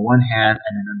 on the one hand,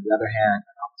 and then on the other hand,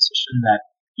 an opposition that,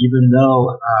 even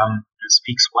though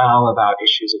speaks well about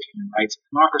issues of human rights and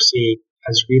democracy,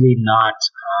 has really not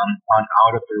gone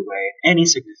out of their way in any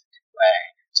significant way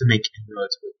to make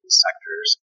inroads with these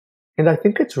sectors. And I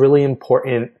think it's really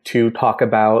important to talk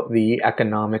about the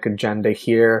economic agenda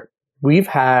here. We've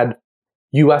had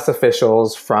U.S.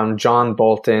 officials from John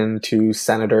Bolton to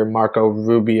Senator Marco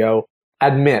Rubio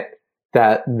admit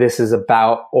that this is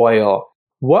about oil.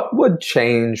 What would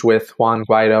change with Juan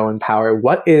Guaido in power?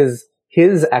 What is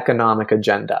his economic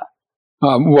agenda?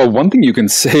 Well, one thing you can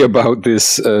say about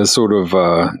this sort of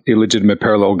illegitimate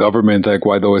parallel government that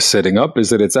Guaido is setting up is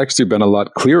that it's actually been a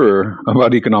lot clearer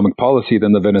about economic policy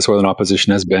than the Venezuelan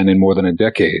opposition has been in more than a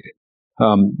decade.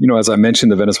 As I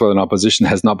mentioned, the Venezuelan opposition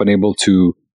has not been able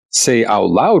to say out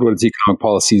loud what its economic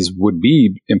policies would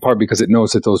be, in part because it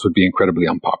knows that those would be incredibly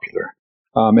unpopular.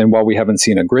 And while we haven't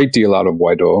seen a great deal out of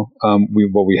Guaido,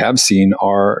 what we have seen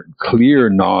are clear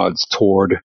nods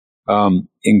toward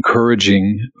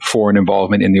encouraging foreign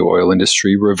involvement in the oil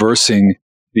industry, reversing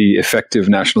the effective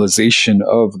nationalization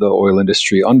of the oil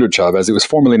industry under Chavez. It was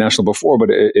formerly national before, but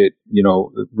it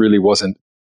really wasn't.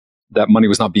 That money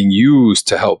was not being used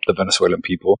to help the Venezuelan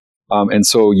people. And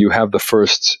so you have the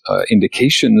first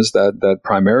indications that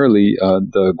primarily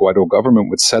the Guaido government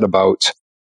would set about,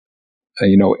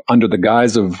 under the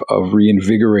guise of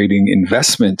reinvigorating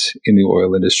investment in the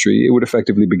oil industry, it would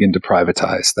effectively begin to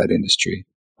privatize that industry,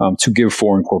 to give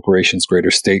foreign corporations greater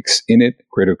stakes in it,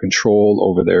 greater control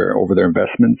over their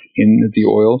investments in the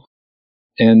oil.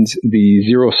 And the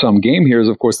zero-sum game here is,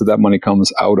 of course, that money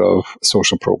comes out of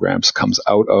social programs, comes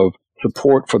out of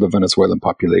support for the Venezuelan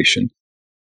population.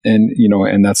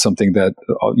 And that's something that,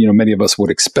 many of us would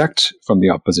expect from the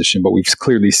opposition, but we've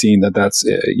clearly seen that that's,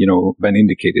 been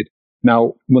indicated.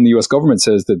 Now, when the U.S. government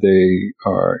says that they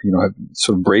are, have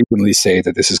sort of bravely say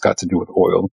that this has got to do with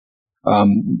oil,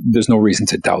 there's no reason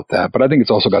to doubt that. But I think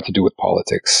it's also got to do with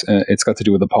politics. It's got to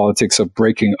do with the politics of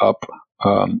breaking up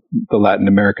the Latin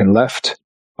American left,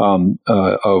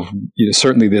 of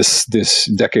certainly this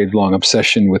decade-long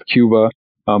obsession with Cuba,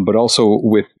 but also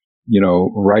with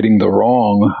righting the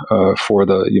wrong for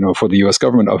the U.S.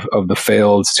 government of the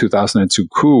failed 2002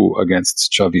 coup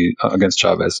against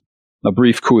Chavez, a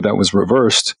brief coup that was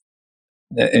reversed.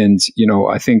 And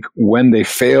I think when they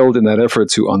failed in that effort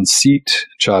to unseat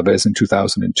Chavez in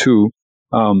 2002,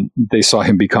 they saw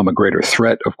him become a greater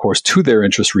threat, of course, to their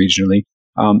interests regionally.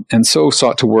 And so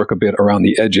sought to work a bit around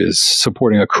the edges,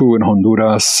 supporting a coup in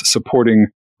Honduras, supporting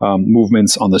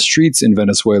movements on the streets in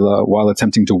Venezuela, while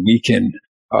attempting to weaken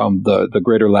the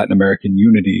greater Latin American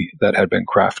unity that had been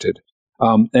crafted.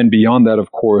 And beyond that,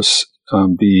 of course,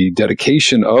 the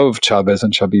dedication of Chavez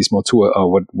and Chavismo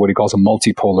to what he calls a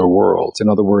multipolar world. In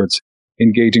other words,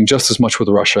 engaging just as much with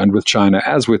Russia and with China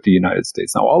as with the United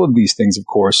States. Now, all of these things, of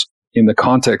course, in the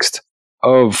context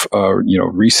of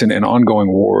recent and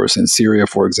ongoing wars in Syria,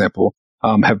 for example,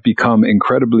 have become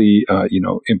incredibly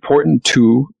important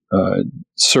to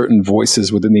certain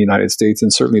voices within the United States,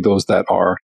 and certainly those that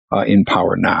are in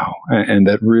power now, and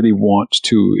that really want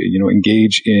to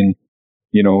engage in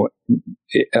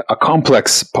a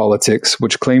complex politics,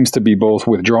 which claims to be both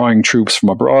withdrawing troops from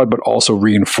abroad, but also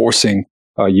reinforcing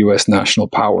U.S. national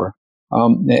power,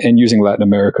 and using Latin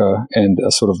America and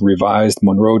a sort of revised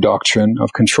Monroe Doctrine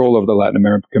of control of the Latin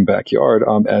American backyard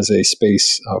as a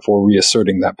space for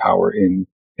reasserting that power in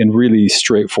really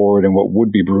straightforward and what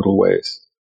would be brutal ways.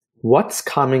 What's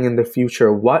coming in the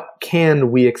future? What can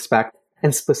we expect?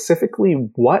 And specifically,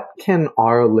 what can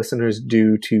our listeners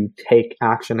do to take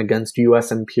action against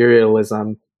U.S.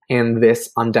 imperialism and this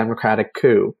undemocratic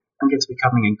coup? I think it's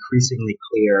becoming increasingly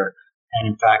clear, and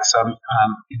in fact, some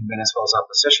in Venezuela's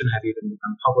opposition have even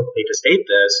begun publicly to state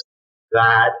this,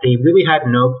 that they really had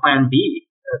no plan B.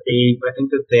 I think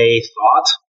that they thought,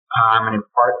 and in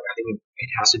part, I think it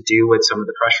has to do with some of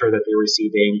the pressure that they were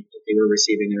receiving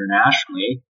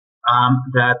internationally,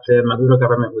 that the Maduro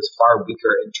government was far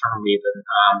weaker internally than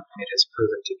it has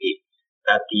proven to be.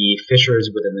 That the fissures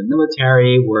within the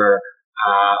military were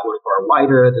far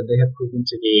wider than they have proven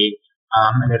to be,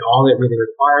 and that all it really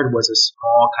required was a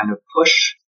small kind of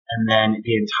push, and then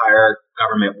the entire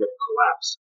government would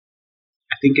collapse.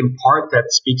 I think in part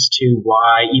that speaks to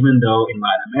why, even though in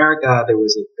Latin America there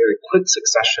was a very quick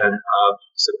succession of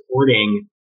supporting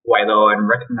Guaido and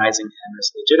recognizing him as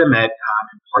legitimate,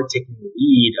 in part taking the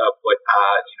lead of what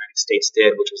the United States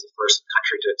did, which was the first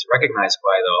country to recognize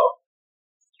Guaido.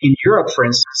 In Europe, for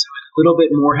instance, there was a little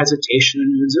bit more hesitation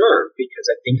and reserve, because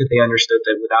I think that they understood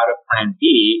that without a plan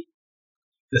B,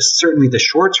 certainly the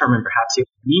short term and perhaps even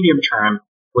the medium term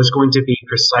was going to be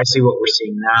precisely what we're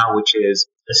seeing now, which is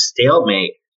a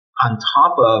stalemate on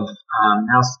top of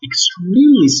now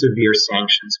extremely severe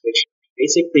sanctions, which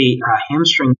basically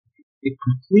hamstring the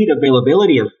complete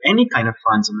availability of any kind of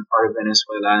funds on the part of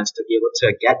Venezuelans to be able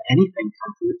to get anything from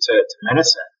food to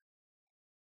medicine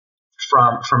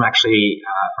from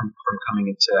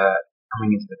coming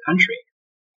into the country.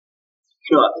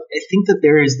 I think that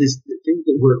there is this thing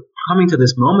that we're coming to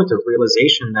this moment of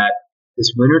realization that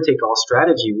this winner-take-all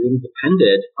strategy really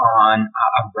depended on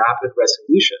a rapid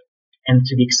resolution. And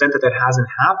to the extent that hasn't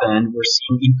happened, we're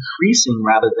seeing increasing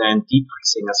rather than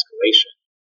decreasing escalation.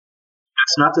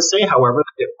 That's not to say, however,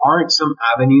 that there aren't some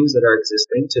avenues that are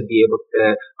existing to be able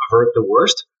to avert the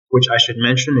worst, which I should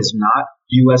mention is not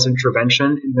U.S.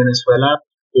 intervention in Venezuela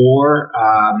or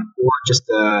just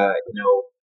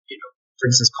for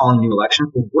instance, calling new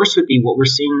elections. The worst would be what we're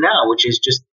seeing now, which is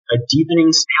just a deepening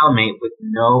stalemate with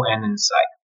no end in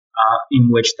sight,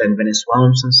 in which then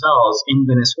Venezuelans themselves in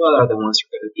Venezuela are the ones who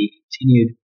are going to be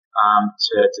continued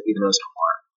to be the most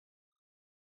harmed.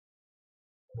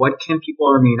 What can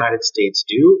people in the United States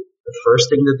do? The first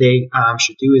thing that they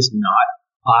should do is not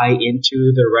buy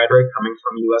into the rhetoric coming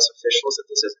from U.S. officials that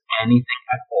this has anything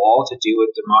at all to do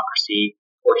with democracy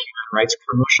or human rights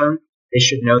promotion. They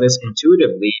should know this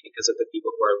intuitively because of the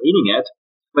people who are leading it.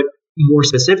 But more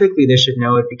specifically, they should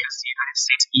know it because the United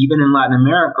States, even in Latin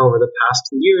America over the past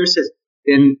 2 years, has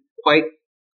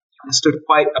stood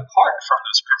quite apart from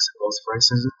those principles. For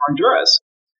instance, in Honduras,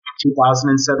 in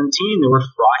 2017, there were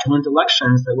fraudulent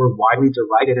elections that were widely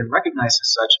derided and recognized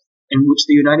as such, in which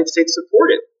the United States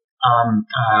supported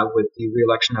with the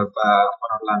re-election of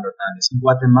Juan Orlando Hernández. In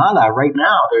Guatemala, right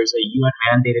now, there's a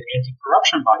UN-mandated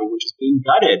anti-corruption body which is being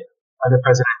gutted by the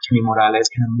President Jimmy Morales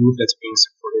in a move that's being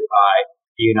supported by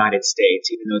the United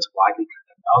States, even though it's widely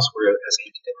condemned elsewhere as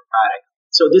anti-democratic.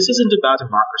 So this isn't about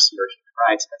democracy or human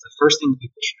rights. That's the first thing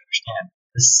people should understand.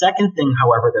 The second thing,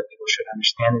 however, that people should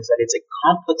understand is that it's a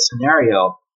complex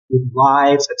scenario with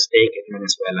lives at stake in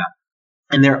Venezuela.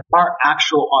 And there are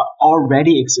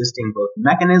already existing both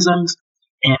mechanisms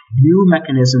and new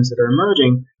mechanisms that are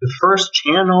emerging to first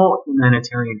channel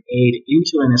humanitarian aid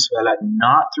into Venezuela,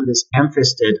 not through this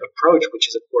ham-fisted approach, which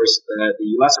is, of course, the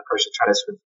U.S. approach to try to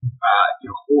sort of,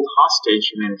 hold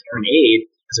hostage humanitarian aid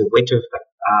as a way to affect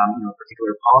a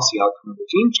particular policy outcome of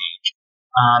regime change.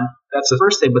 That's the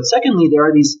first thing. But secondly, there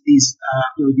are these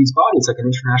bodies like an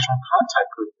international contact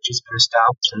group, which has been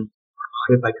established and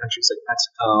promoted by countries like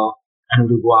Mexico and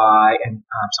Uruguay and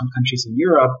some countries in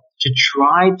Europe to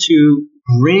try to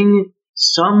bring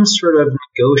some sort of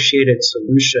negotiated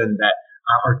solution that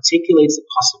articulates the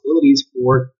possibilities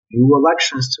for new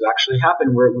elections to actually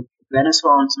happen, where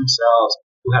Venezuelans themselves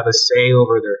who have a say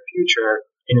over their future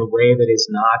in a way that is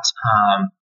not,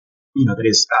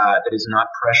 that is not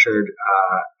pressured,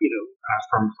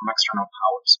 from external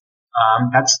powers.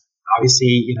 That's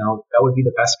obviously, that would be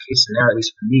the best case scenario, at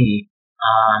least for me.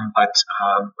 But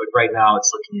right now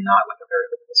it's looking not like a very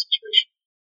difficult situation.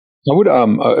 I would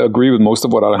agree with most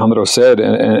of what Alejandro said,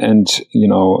 and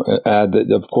add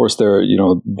that of course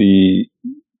the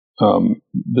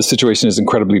situation is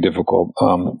incredibly difficult.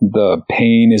 The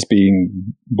pain is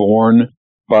being borne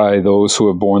by those who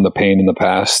have borne the pain in the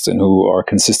past and who are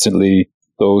consistently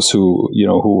those who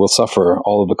will suffer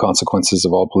all of the consequences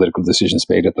of all political decisions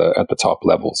made at the top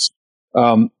levels.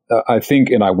 I think,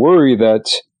 and I worry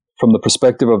that from the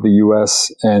perspective of the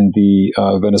U.S. and the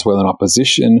Venezuelan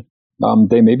opposition,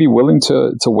 they may be willing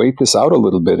to wait this out a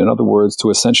little bit. In other words, to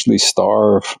essentially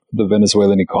starve the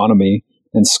Venezuelan economy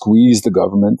and squeeze the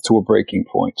government to a breaking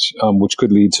point, which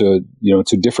could lead to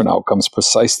different outcomes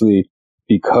precisely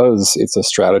because it's a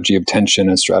strategy of tension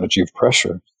and strategy of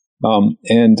pressure.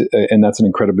 And that's an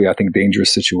incredibly, I think,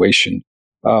 dangerous situation.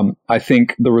 I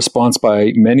think the response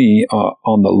by many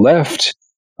on the left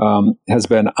has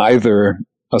been either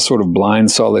a sort of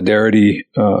blind solidarity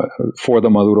for the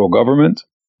Maduro government,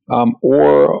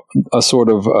 or a sort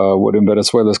of what in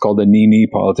Venezuela is called the ni-ni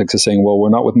politics, of saying, well, we're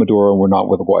not with Maduro and we're not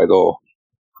with Guaido.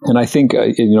 And I think,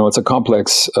 it's a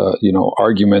complex,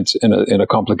 argument in a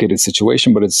complicated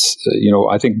situation, but it's,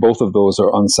 I think both of those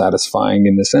are unsatisfying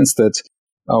in the sense that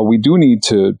we do need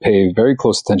to pay very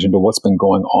close attention to what's been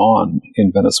going on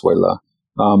in Venezuela.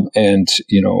 And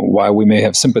while we may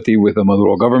have sympathy with the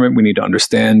Maduro government, we need to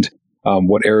understand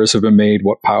what errors have been made,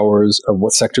 what powers, or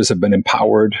what sectors have been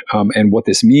empowered, and what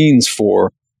this means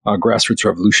for grassroots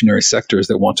revolutionary sectors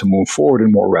that want to move forward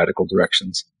in more radical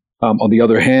directions. On the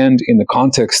other hand, in the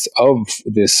context of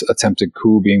this attempted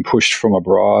coup being pushed from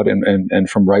abroad and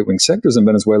from right-wing sectors in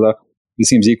Venezuela, it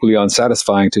seems equally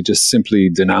unsatisfying to just simply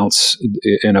denounce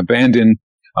and abandon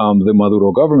the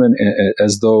Maduro government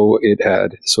as though it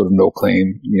had sort of no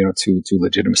claim, to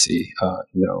legitimacy,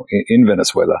 in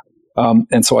Venezuela.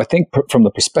 And so I think from the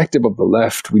perspective of the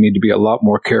left, we need to be a lot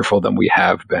more careful than we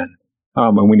have been.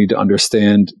 And we need to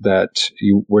understand that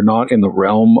we're not in the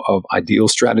realm of ideal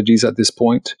strategies at this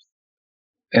point.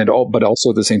 But also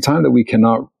at the same time that we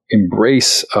cannot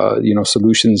embrace,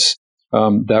 solutions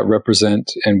that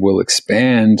represent and will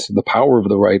expand the power of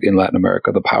the right in Latin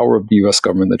America, the power of the U.S.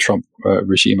 government, the Trump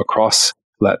regime across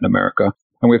Latin America.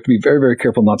 And we have to be very, very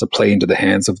careful not to play into the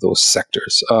hands of those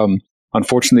sectors.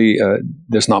 Unfortunately,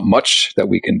 there's not much that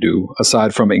we can do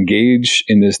aside from engage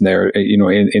in this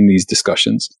in these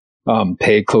discussions,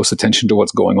 pay close attention to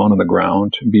what's going on the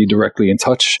ground, be directly in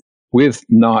touch with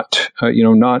not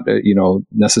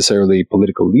necessarily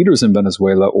political leaders in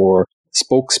Venezuela or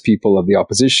spokespeople of the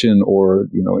opposition or,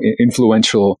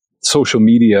 influential social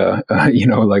media,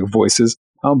 voices,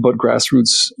 but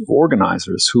grassroots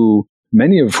organizers who,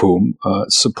 many of whom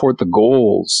support the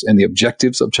goals and the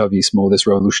objectives of Chavismo, this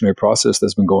revolutionary process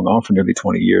that's been going on for nearly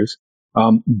 20 years,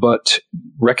 but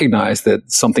recognize that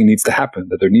something needs to happen,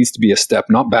 that there needs to be a step,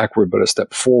 not backward, but a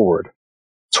step forward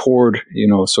toward,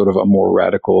 sort of a more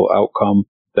radical outcome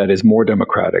that is more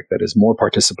democratic, that is more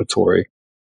participatory,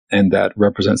 and that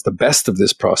represents the best of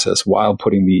this process while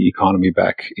putting the economy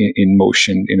back in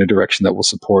motion in a direction that will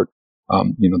support,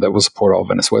 all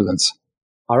Venezuelans.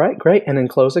 All right, great. And in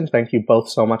closing, thank you both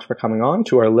so much for coming on.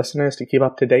 To our listeners, to keep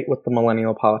up to date with the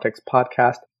Millennial Politics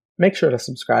podcast, make sure to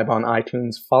subscribe on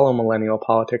iTunes, follow Millennial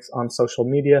Politics on social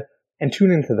media, and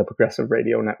tune into the Progressive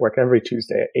Radio Network every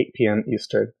Tuesday at 8 p.m.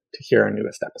 Eastern to hear our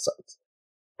newest episodes.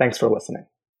 Thanks for listening.